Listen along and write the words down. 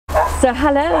So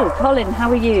hello, Colin, how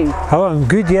are you? Hello, I'm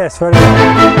good, yes, very well.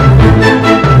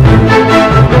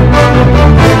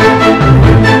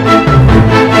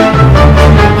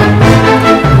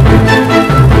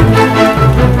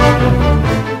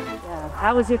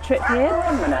 How was your trip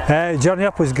here? Journey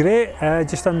up was great,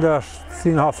 just under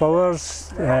 3.5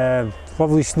 hours.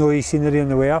 Lovely snowy scenery on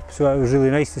the way up, so it was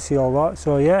really nice to see all that.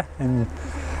 So yeah, and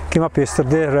came up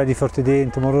yesterday, ready for today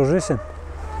and tomorrow's racing.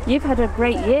 You've had a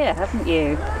great year, haven't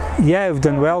you? Yeah, we've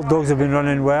done well. Dogs have been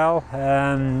running well.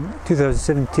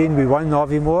 2017 we won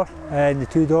Aviemore in the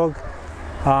 2-dog,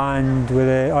 and with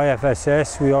the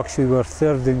IFSS we actually were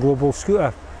 3rd in global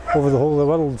scooter over the whole of the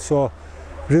world. So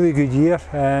really good year,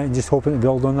 and just hoping to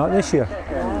build on that this year.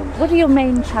 What are your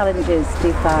main challenges, do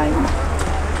you find?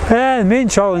 The main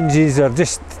challenges are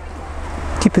just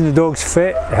keeping the dogs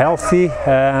fit, healthy.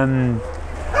 I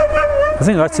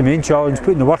think that's the main challenge,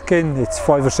 putting the work in. It's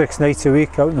 5 or 6 nights a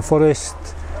week out in the forest,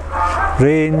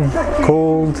 rain,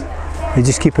 cold, and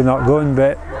just keeping that going,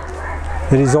 but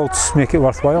the results make it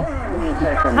worthwhile.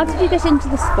 How did you get into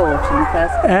the sport in the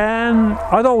first place?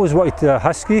 I'd always wanted a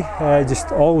husky,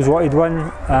 just always wanted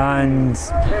one, and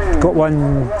got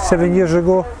one 7 years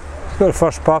ago. Got the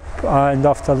first pup, and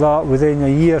after that within a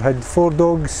year had 4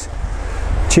 dogs,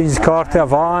 changed the car to a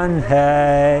van,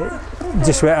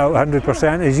 just went out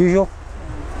 100% as usual.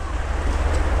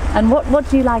 And what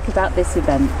do you like about this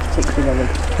event particularly?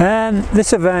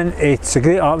 This event, it's a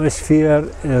great atmosphere.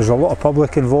 There's a lot of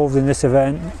public involved in this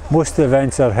event. Most of the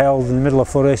events are held in the middle of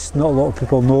forest. Not a lot of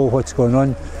people know what's going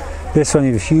on. This one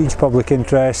has huge public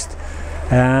interest,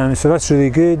 so that's really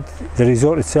good. The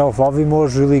resort itself, Aviemore,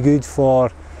 is really good for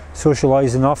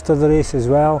socialising after the race as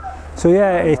well. So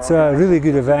yeah, it's a really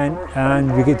good event,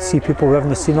 and we get to see people we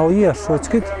haven't seen all year, so it's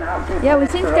good. Yeah, we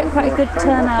seem to get quite a good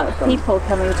turnout of people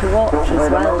coming to watch as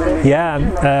well. Yeah,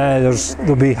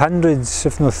 there'll be hundreds,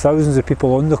 if not thousands, of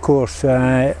people on the course,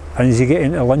 and as you get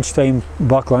into lunchtime,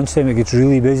 back lunchtime, it gets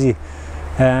really busy.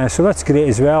 So that's great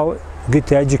as well. Good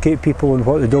to educate people on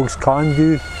what the dogs can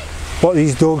do, what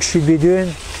these dogs should be doing.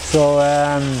 So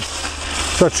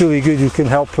that's really good. We can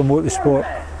help promote the sport.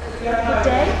 Good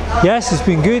day? Yes, it's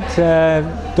been good.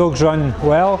 Dogs run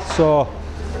well, so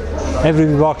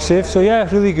everybody back safe. So yeah,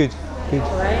 really good.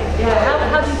 Right. Yeah.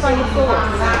 How do you find your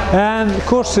course? The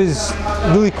course is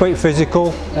really quite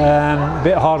physical, a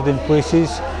bit hard in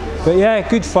places, but yeah,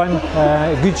 good fun,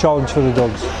 a good challenge for the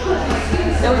dogs. So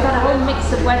we've had a whole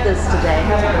mix of weathers today,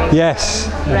 haven't we? Yes.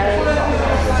 Rain.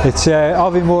 It's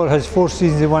Aviemore has 4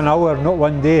 seasons in 1 hour, not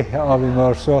 1 day at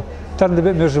Aviemore, so turned a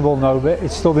bit miserable now, but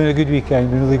it's still been a good weekend,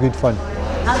 been really good fun.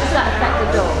 How does that affect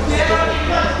the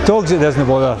dogs? Dogs, it doesn't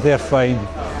bother, they're fine.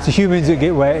 It's the humans that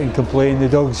get wet and complain, the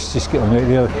dogs just get on out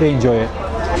there, they enjoy it.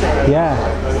 Yeah.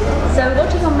 So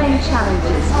what are your main challenges, do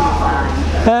you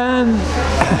find?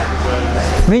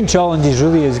 Main challenges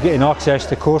really is getting access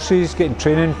to courses, getting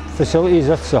training facilities,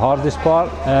 that's the hardest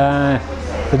part.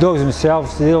 The dogs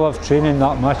themselves, they love training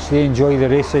that much, they enjoy the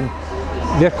racing.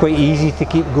 They're quite easy to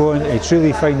keep going, it's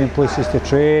really finding places to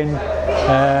train.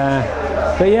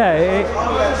 But yeah,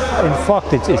 in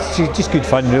fact it's just good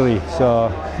fun really, so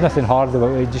nothing hard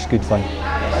about it, just good fun. And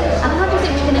how do you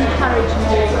think we can encourage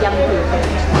more young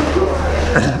people?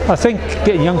 I think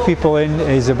getting young people in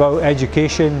is about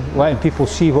education, letting people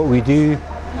see what we do.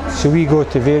 So we go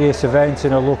to various events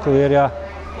in our local area,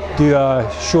 do a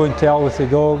show and tell with the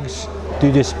dogs,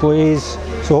 do displays,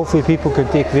 so hopefully people can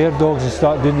take their dogs and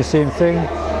start doing the same thing,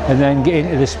 and then get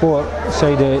into the sport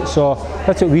side of it. So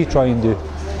that's what we try and do.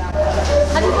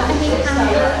 Have you got any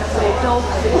handlers or dogs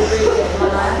that you really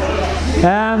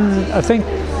admire? I think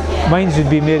mine would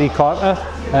be Mary Carter.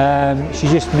 She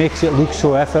just makes it look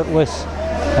so effortless.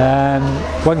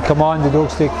 One command, the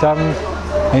dogs take turns,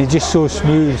 and it's just so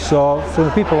smooth. So for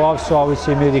the people I've saw, I would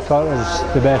say Mary Carter is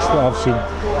the best that I've seen.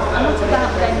 And what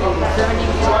about venues? Is there any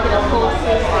particular courses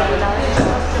that you like?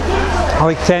 I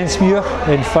like Tensmuir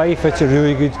in Fife, it's a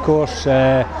really good course,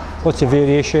 lots of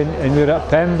variation, and we were at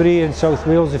Pembrey in South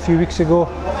Wales a few weeks ago,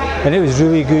 and it was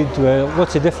really good,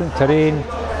 lots of different terrain,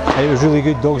 and it was really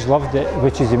good, dogs loved it,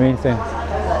 which is the main thing.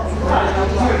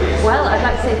 Well, I'd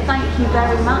like to say thank you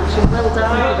very much and well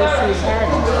done for this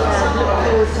weekend. Look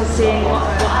forward to seeing what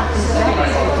happens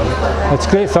next. That's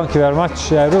great, thank you very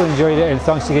much, I really enjoyed it, and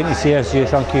thanks again to CSG,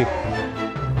 thank you.